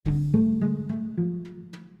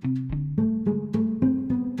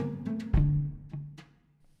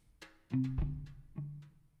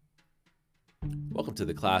Welcome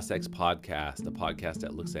to the Class X Podcast, a podcast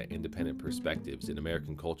that looks at independent perspectives in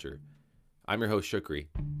American culture. I'm your host, Shukri,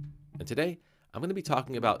 and today I'm going to be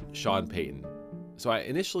talking about Sean Payton. So I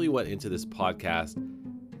initially went into this podcast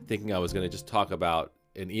thinking I was going to just talk about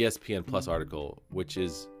an ESPN Plus article, which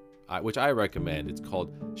I recommend. It's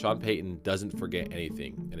called Sean Payton Doesn't Forget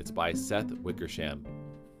Anything, and it's by Seth Wickersham.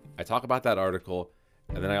 I talk about that article,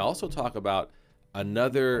 and then I also talk about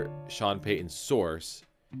another Sean Payton source,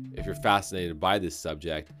 if you're fascinated by this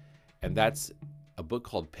subject, and that's a book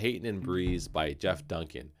called Payton and Breeze by Jeff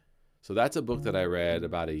Duncan. So that's a book that I read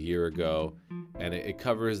about a year ago, and it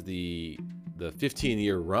covers the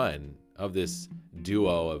 15-year run of this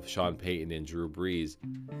duo of Sean Payton and Drew Brees.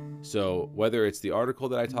 So whether it's the article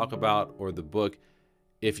that I talk about or the book,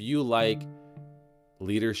 if you like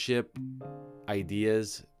leadership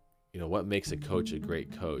ideas, what makes a coach a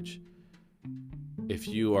great coach. If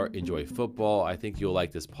you enjoy football, I think you'll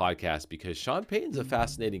like this podcast because Sean Payton's a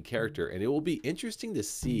fascinating character, and it will be interesting to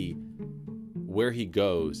see where he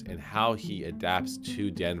goes and how he adapts to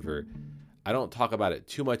Denver. I don't talk about it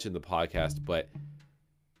too much in the podcast, but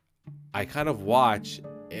I kind of watch,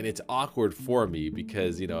 and it's awkward for me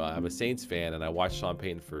because, I'm a Saints fan, and I watched Sean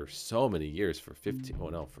Payton for so many years, for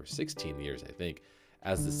 16 years, I think,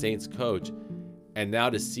 as the Saints coach. And now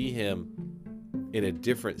to see him in a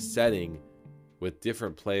different setting with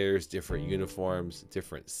different players, different uniforms,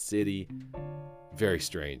 different city, very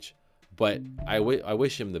strange. But I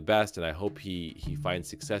wish him the best, and I hope he finds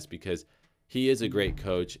success because he is a great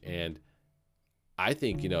coach. And I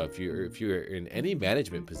think, if you're in any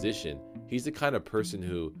management position, he's the kind of person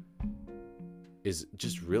who is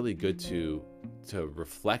just really good to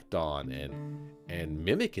reflect on and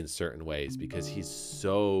mimic in certain ways because he's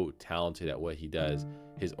so talented at what he does.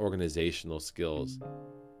 His organizational skills,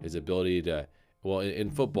 his ability to, in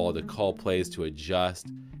football, to call plays, to adjust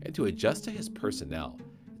to his personnel.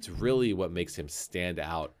 It's really what makes him stand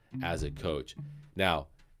out as a coach. Now,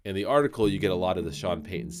 in the article, you get a lot of the Sean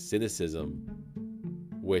Payton cynicism,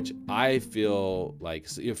 which I feel like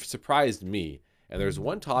it surprised me. And there's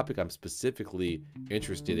one topic I'm specifically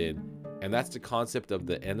interested in, and that's the concept of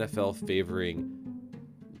the NFL favoring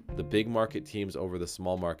the big market teams over the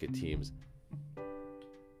small market teams.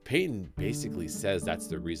 Payton basically says that's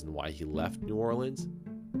the reason why he left New Orleans.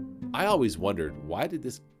 I always wondered, why did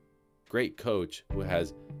this great coach who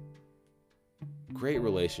has great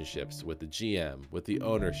relationships with the GM, with the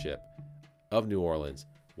ownership of New Orleans,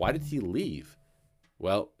 why did he leave?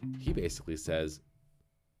 Well, he basically says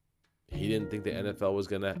he didn't think the NFL was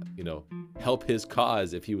going to, help his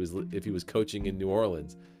cause if he was coaching in New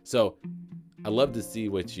Orleans. So I'd love to see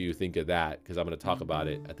what you think of that because I'm going to talk about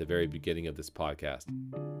it at the very beginning of this podcast.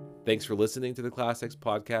 Thanks for listening to the Class X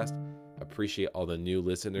Podcast. Appreciate all the new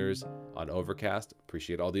listeners on Overcast.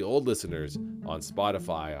 Appreciate all the old listeners on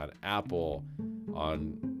Spotify, on Apple,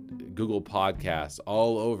 on Google Podcasts,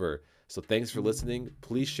 all over. So thanks for listening.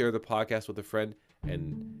 Please share the podcast with a friend.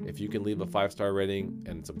 And if you can leave a 5-star rating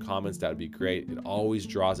and some comments, that would be great. It always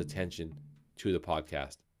draws attention to the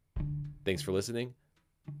podcast. Thanks for listening.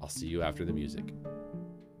 I'll see you after the music.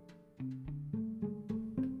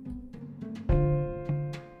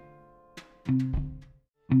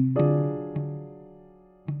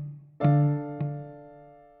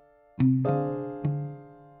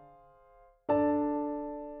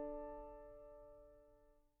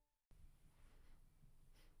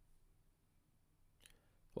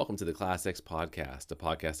 Welcome to the Class X Podcast, a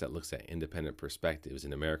podcast that looks at independent perspectives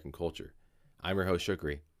in American culture. I'm your host,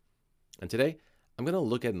 Shukri, and today I'm going to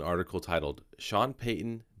look at an article titled Sean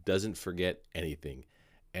Payton Doesn't Forget Anything,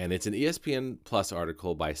 and it's an ESPN Plus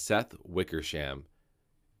article by Seth Wickersham.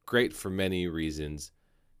 Great for many reasons: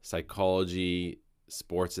 psychology,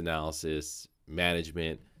 sports analysis,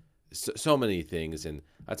 management, so many things, and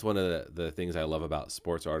that's one of the things I love about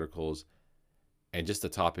sports articles and just the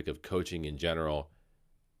topic of coaching in general.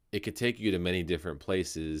 It could take you to many different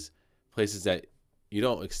places that you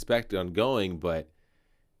don't expect on going, but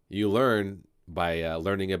you learn by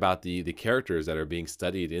learning about the characters that are being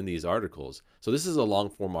studied in these articles. So this is a long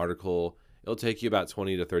form article. It'll take you about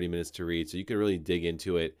 20 to 30 minutes to read, so you can really dig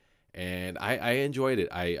into it. And I enjoyed it.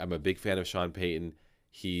 I'm a big fan of Sean Payton.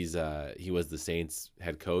 He was the Saints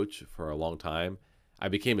head coach for a long time. I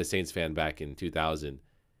became a Saints fan back in 2000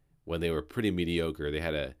 when they were pretty mediocre. They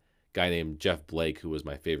had a guy named Jeff Blake, who was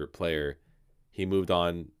my favorite player. He moved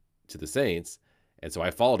on to the Saints, and so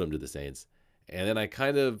I followed him to the Saints. And then I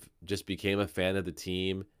kind of just became a fan of the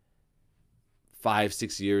team.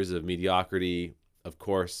 5-6 years of mediocrity. Of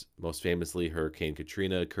course, most famously, Hurricane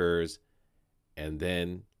Katrina occurs. And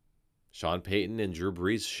then Sean Payton and Drew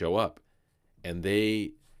Brees show up. And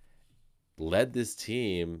they led this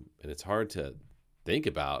team, and it's hard to think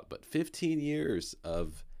about, but 15 years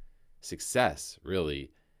of success,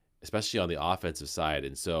 really, especially on the offensive side.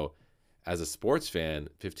 And so, as a sports fan,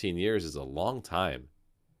 15 years is a long time.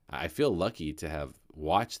 I feel lucky to have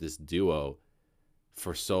watched this duo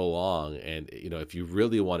for so long. And, if you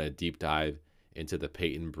really want to deep dive into the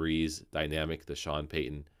Payton Breeze dynamic, the Sean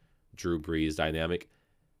Payton, Drew Brees dynamic,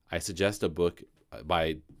 I suggest a book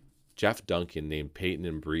by Jeff Duncan named Payton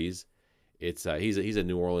and Breeze. It's he's a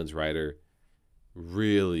New Orleans writer.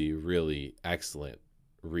 Really, really excellent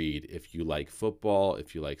read if you like football,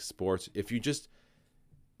 if you like sports, if you just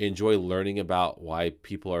enjoy learning about why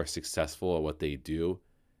people are successful at what they do.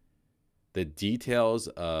 The details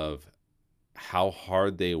of how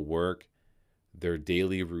hard they work, their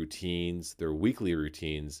daily routines, their weekly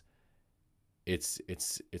routines,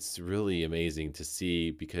 it's really amazing to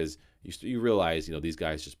see, because you realize, these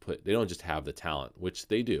guys they don't just have the talent, which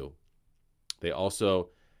they do. They also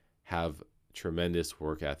have tremendous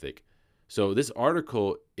work ethic. So this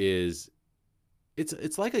article it's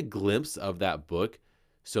like a glimpse of that book.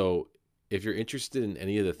 So if you're interested in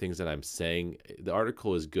any of the things that I'm saying, the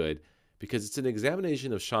article is good because it's an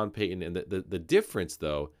examination of Sean Payton. And the difference,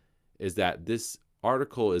 though, is that this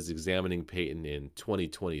article is examining Payton in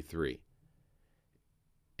 2023.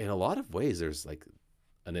 In a lot of ways, there's like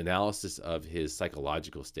an analysis of his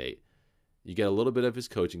psychological state. You get a little bit of his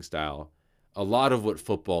coaching style, a lot of what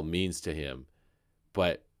football means to him,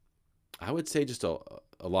 but I would say just a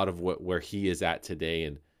lot of where he is at today.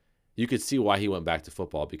 And you could see why he went back to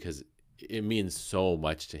football, because it means so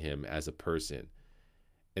much to him as a person.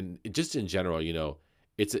 And just in general,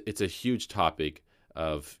 it's a huge topic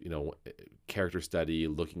of, character study,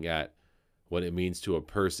 looking at what it means to a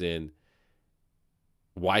person,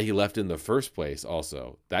 why he left in the first place.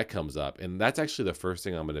 Also, that comes up. And that's actually the first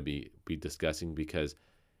thing I'm going to be discussing, because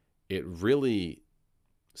it really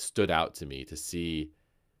stood out to me to see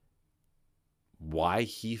why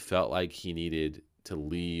he felt like he needed to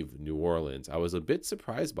leave New Orleans. I was a bit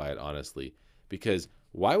surprised by it, honestly, because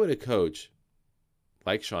why would a coach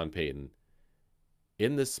like Sean Payton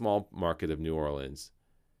in this small market of New Orleans,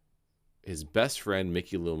 his best friend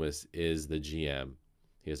Mickey Loomis is the GM.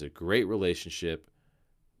 He has a great relationship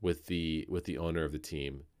with the owner of the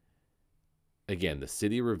team. Again, the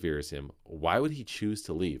city reveres him. Why would he choose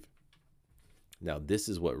to leave? Now, this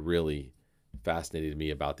is what really fascinated me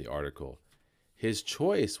about the article. His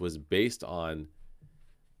choice was based on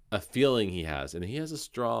a feeling he has, and he has a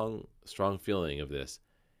strong feeling of this.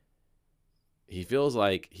 He feels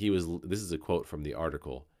like this is a quote from the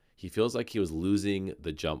article, he feels like he was losing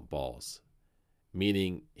the jump balls,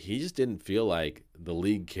 meaning he just didn't feel like the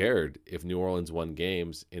league cared if New Orleans won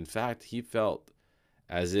games. In fact, he felt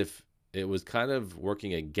as if it was kind of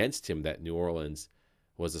working against him that New Orleans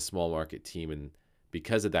was a small market team, and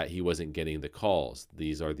because of that, he wasn't getting the calls.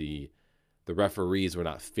 These are the referees were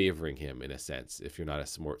not favoring him, in a sense. If you're not a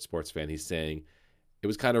sports fan, he's saying it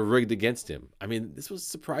was kind of rigged against him. I mean, this was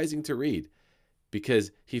surprising to read,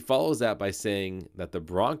 because he follows that by saying that the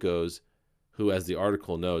Broncos, who, as the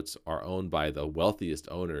article notes, are owned by the wealthiest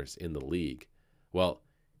owners in the league, well,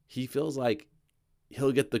 he feels like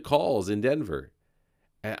he'll get the calls in Denver.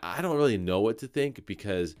 And I don't really know what to think,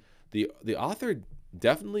 because the author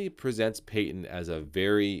definitely presents Payton as a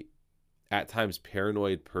very, at times,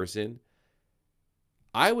 paranoid person.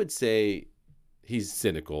 I would say he's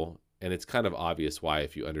cynical, and it's kind of obvious why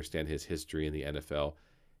if you understand his history in the NFL.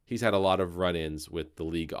 He's had a lot of run-ins with the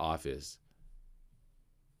league office.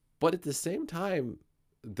 But at the same time,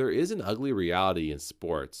 there is an ugly reality in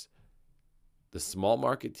sports. The small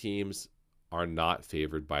market teams are not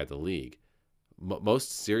favored by the league.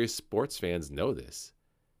 Most serious sports fans know this.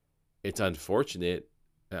 It's unfortunate.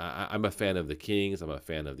 I'm a fan of the Kings. I'm a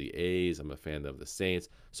fan of the A's. I'm a fan of the Saints.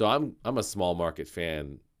 So I'm a small market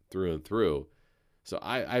fan through and through. So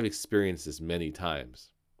I've experienced this many times.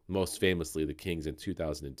 Most famously, the Kings in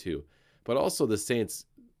 2002, but also the Saints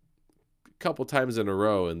a couple times in a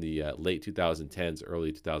row in the late 2010s,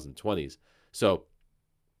 early 2020s. So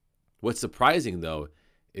what's surprising, though,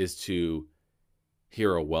 is to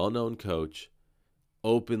hear a well-known coach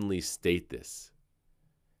openly state this.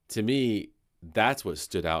 To me, that's what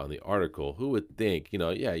stood out in the article. Who would think,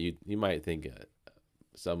 you might think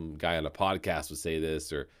some guy on a podcast would say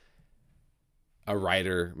this, or a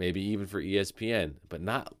writer, maybe even for ESPN, but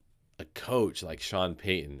not a coach like Sean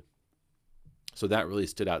Payton. So that really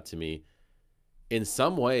stood out to me. In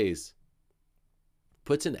some ways,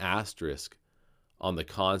 puts an asterisk on the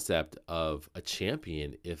concept of a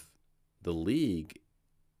champion if the league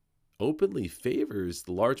openly favors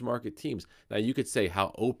the large market teams. Now, you could say,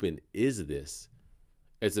 how open is this?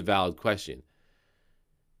 It's a valid question.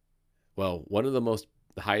 Well, one of the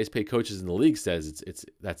highest paid coaches in the league says it's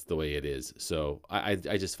that's the way it is. So I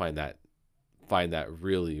just find that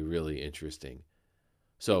really, really interesting.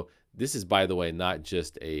 So this is, by the way, not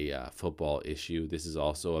just a football issue. This is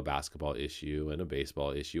also a basketball issue and a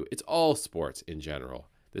baseball issue. It's all sports in general.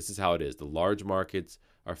 This is how it is. The large markets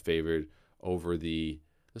are favored over the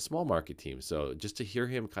small market teams. So just to hear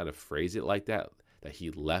him kind of phrase it like that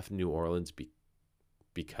he left New Orleans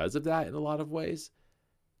because of that in a lot of ways.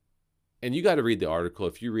 And you got to read the article.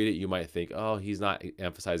 If you read it, you might think, oh, he's not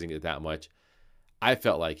emphasizing it that much. I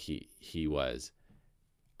felt like he was.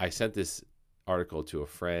 I sent this article to a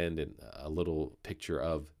friend and a little picture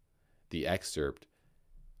of the excerpt.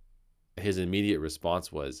 His immediate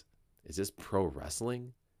response was, is this pro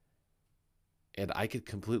wrestling? And I could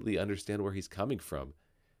completely understand where he's coming from,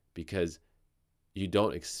 because you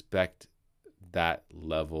don't expect that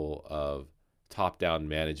level of top-down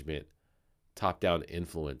management, top-down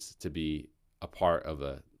influence to be a part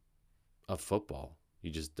of football.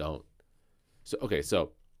 You just don't.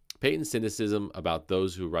 So Payton's cynicism about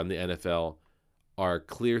those who run the NFL are a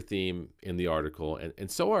clear theme in the article,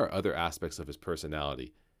 and so are other aspects of his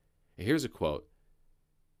personality. And here's a quote,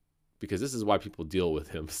 because this is why people deal with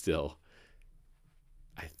him still.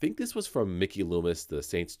 I think this was from Mickey Loomis, the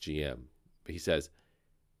Saints GM. He says,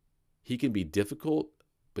 he can be difficult,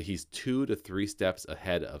 but he's 2 to 3 steps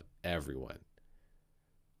ahead of everyone.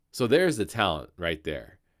 So there's the talent right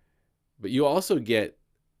there. But you also get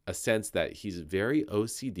a sense that he's very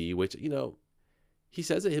OCD, which, he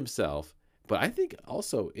says it himself. But I think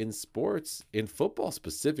also in sports, in football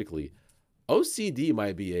specifically, OCD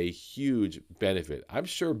might be a huge benefit. I'm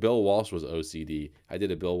sure Bill Walsh was OCD. I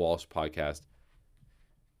did a Bill Walsh podcast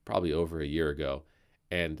probably over a year ago.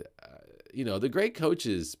 And, the great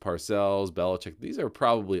coaches, Parcells, Belichick, these are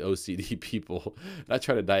probably OCD people. Not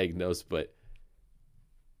trying to diagnose, but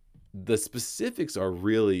the specifics are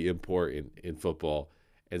really important in football.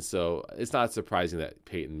 And so it's not surprising that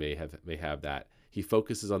Payton may have that. He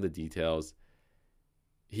focuses on the details.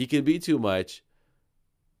 He can be too much,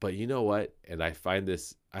 but you know what? And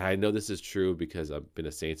I know this is true because I've been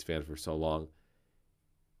a Saints fan for so long.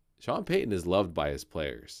 Sean Payton is loved by his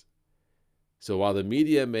players. So while the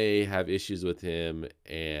media may have issues with him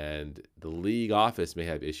and the league office may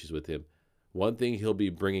have issues with him, one thing he'll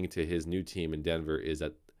be bringing to his new team in Denver is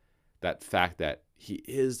that fact that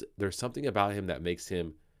there's something about him that makes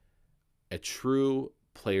him a true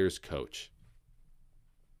player's coach.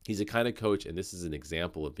 He's a kind of coach, and this is an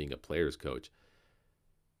example of being a player's coach.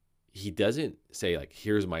 He doesn't say, like,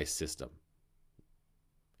 here's my system.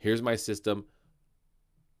 Here's my system.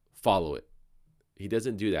 Follow it. He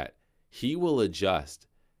doesn't do that. He will adjust.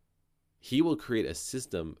 He will create a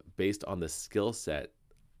system based on the skill set,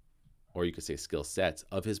 or you could say skill sets,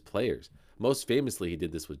 of his players. Most famously, he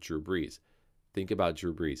did this with Drew Brees. Think about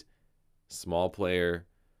Drew Brees. Small player,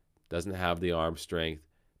 doesn't have the arm strength,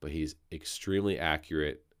 but he's extremely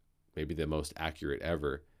accurate, maybe the most accurate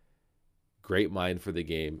ever. Great mind for the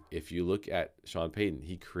game. If you look at Sean Payton,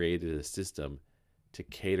 he created a system to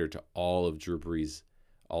cater to all of Drew Brees,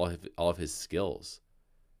 all of his skills.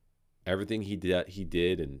 Everything he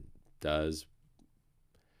did and doesn't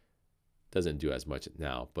do as much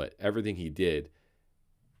now, but everything he did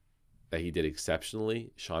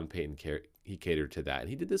exceptionally, Sean Payton he catered to that. And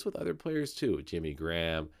he did this with other players too. Jimmy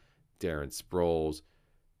Graham, Darren Sproles,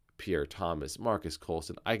 Pierre Thomas, Marcus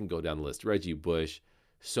Colston. I can go down the list. Reggie Bush,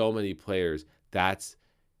 so many players. That's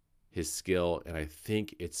his skill, and I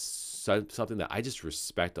think it's something that I just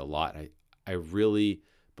respect a lot. I really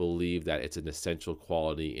believe that it's an essential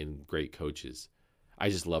quality in great coaches. I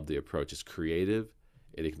just love the approach. It's creative.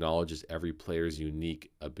 It acknowledges every player's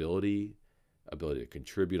unique ability to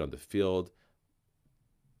contribute on the field,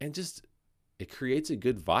 and just it creates a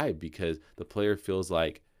good vibe because the player feels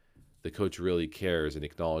like the coach really cares and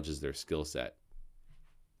acknowledges their skill set.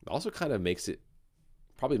 It also kind of makes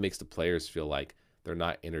the players feel like they're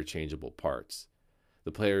not interchangeable parts.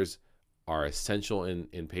 The players are essential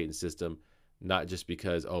in Payton's system, not just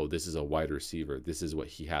because, oh, this is a wide receiver, this is what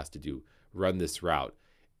he has to do, run this route.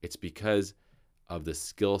 It's because of the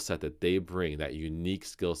skill set that they bring, that unique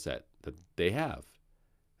skill set that they have,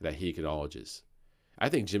 that he acknowledges. I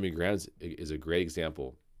think Jimmy Graham is a great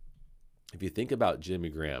example. If you think about Jimmy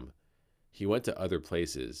Graham, he went to other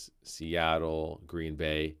places, Seattle, Green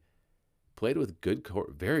Bay, played with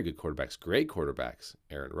very good quarterbacks, great quarterbacks,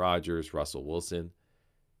 Aaron Rodgers, Russell Wilson.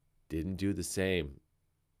 Didn't do the same.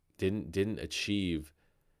 Didn't achieve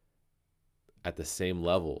at the same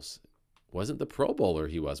levels. Wasn't the Pro Bowler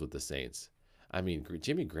he was with the Saints. I mean,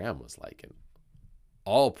 Jimmy Graham was like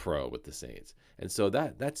all pro with the Saints. And so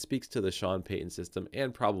that speaks to the Sean Payton system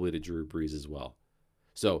and probably to Drew Brees as well.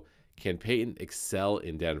 So can Payton excel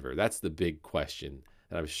in Denver? That's the big question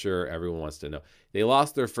that I'm sure everyone wants to know. They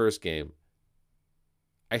lost their first game.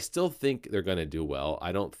 I still think they're going to do well.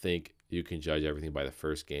 I don't think you can judge everything by the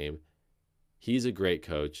first game. He's a great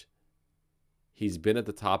coach. He's been at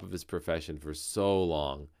the top of his profession for so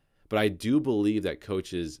long. But I do believe that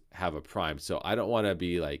coaches have a prime. So I don't want to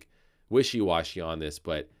be like wishy-washy on this,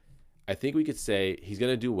 but I think we could say he's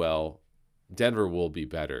going to do well. Denver will be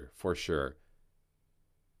better for sure.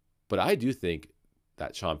 But I do think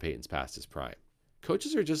that Sean Payton's past his prime.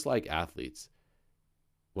 Coaches are just like athletes.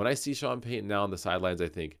 When I see Sean Payton now on the sidelines, I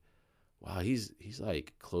think, wow, he's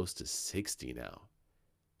like close to 60 now.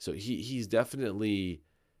 So he's definitely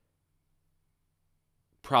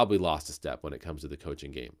probably lost a step when it comes to the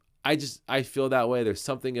coaching game. I feel that way. There's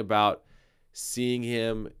something about seeing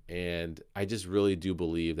him, and I just really do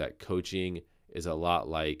believe that coaching is a lot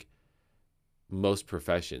like most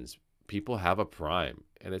professions. People have a prime,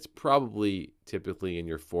 and it's probably typically in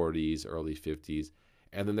your 40s, early 50s,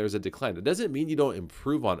 and then there's a decline. It doesn't mean you don't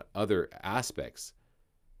improve on other aspects.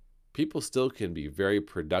 People still can be very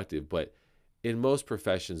productive, but in most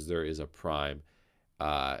professions there is a prime.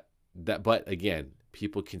 But again,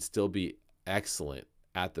 people can still be excellent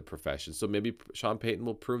at the profession. So maybe Sean Payton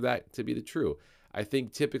will prove that to be the true. I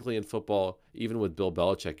think typically in football, even with Bill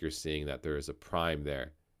Belichick, you're seeing that there is a prime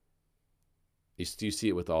there. You see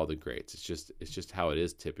it with all the greats. It's just how it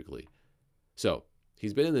is typically. So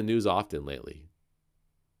he's been in the news often lately,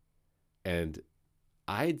 and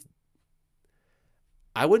I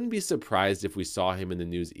wouldn't be surprised if we saw him in the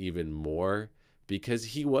news even more because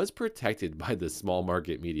he was protected by the small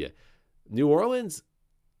market media. New Orleans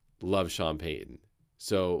loves Sean Payton,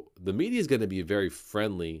 so the media is going to be very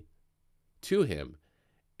friendly to him,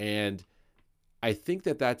 and I think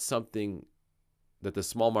that that's something that the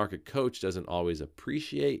small market coach doesn't always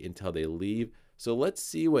appreciate until they leave. So let's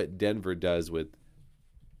see what Denver does with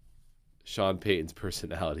Sean Payton's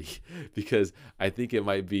personality, because I think it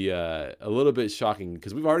might be a little bit shocking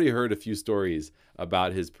because we've already heard a few stories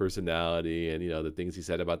about his personality and, the things he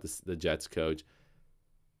said about the Jets coach.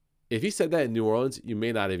 If he said that in New Orleans, you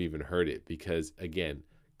may not have even heard it because, again,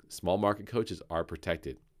 small market coaches are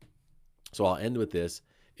protected. So I'll end with this.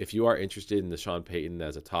 If you are interested in the Sean Payton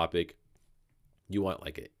as a topic, you want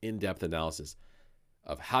like an in-depth analysis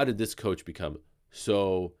of how did this coach become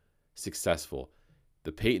so successful.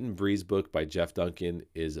 The Payton Brees book by Jeff Duncan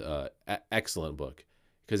is an excellent book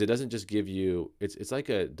because it doesn't just give you, it's like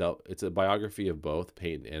it's a biography of both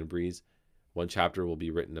Payton and Brees. One chapter will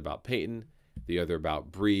be written about Payton, the other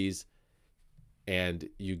about Brees, and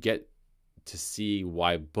you get to see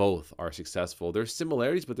why both are successful. There's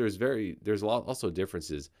similarities, but there's a lot also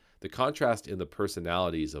differences. The contrast in the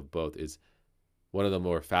personalities of both is one of the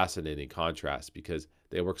more fascinating contrasts because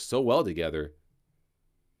they work so well together,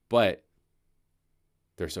 but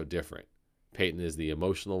they're so different. Payton is the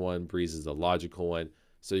emotional one, Brees is the logical one.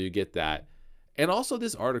 So you get that. And also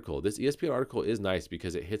this ESPN article is nice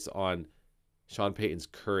because it hits on Sean Payton's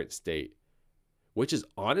current state, which is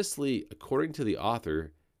honestly, according to the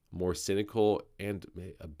author, more cynical and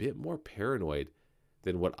a bit more paranoid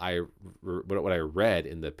than what I read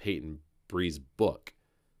in the Payton Brees book.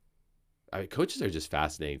 Coaches are just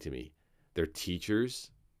fascinating to me. They're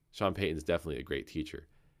teachers. Sean Payton's definitely a great teacher.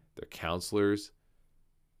 They're counselors.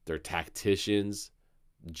 They're tacticians,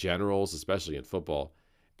 generals, especially in football.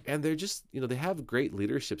 And they're just, they have great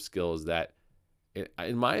leadership skills that,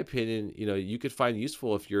 in my opinion, you could find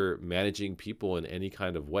useful if you're managing people in any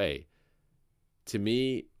kind of way. To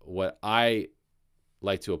me, what I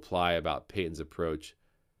like to apply about Payton's approach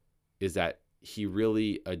is that he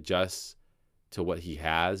really adjusts to what he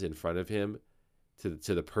has in front of him, to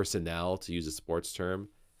the personnel, to use a sports term.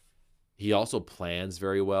 He also plans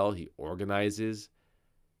very well. He organizes.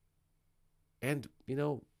 And,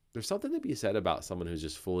 there's something to be said about someone who's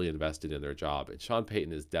just fully invested in their job. And Sean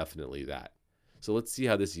Payton is definitely that. So let's see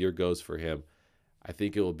how this year goes for him. I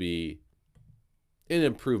think it will be an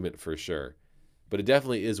improvement for sure. But it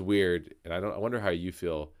definitely is weird. And I wonder how you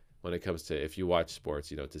feel when it comes to, if you watch sports,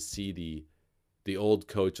 to see the old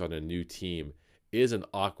coach on a new team is an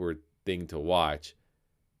awkward thing to watch,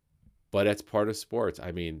 but it's part of sports.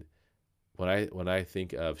 I mean, when I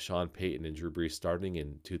think of Sean Payton and Drew Brees starting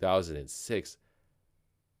in 2006,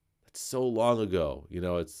 that's so long ago.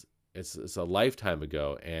 It's a lifetime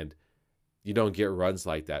ago, and you don't get runs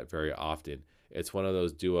like that very often. It's one of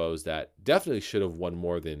those duos that definitely should have won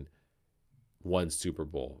more than one Super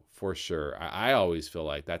Bowl for sure. I always feel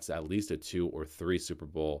like that's at least a 2 or 3 Super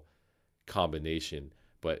Bowl combination,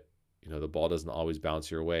 but The ball doesn't always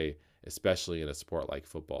bounce your way, especially in a sport like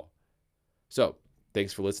football. So,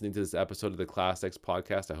 thanks for listening to this episode of the Class X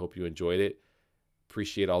podcast. I hope you enjoyed it.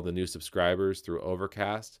 Appreciate all the new subscribers through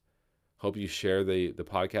Overcast. Hope you share the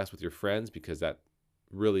podcast with your friends because that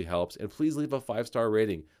really helps. And please leave a 5-star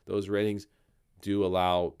rating. Those ratings do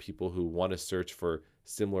allow people who want to search for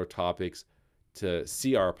similar topics to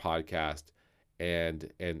see our podcast and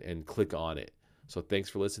click on it. So thanks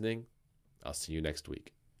for listening. I'll see you next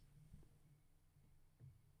week.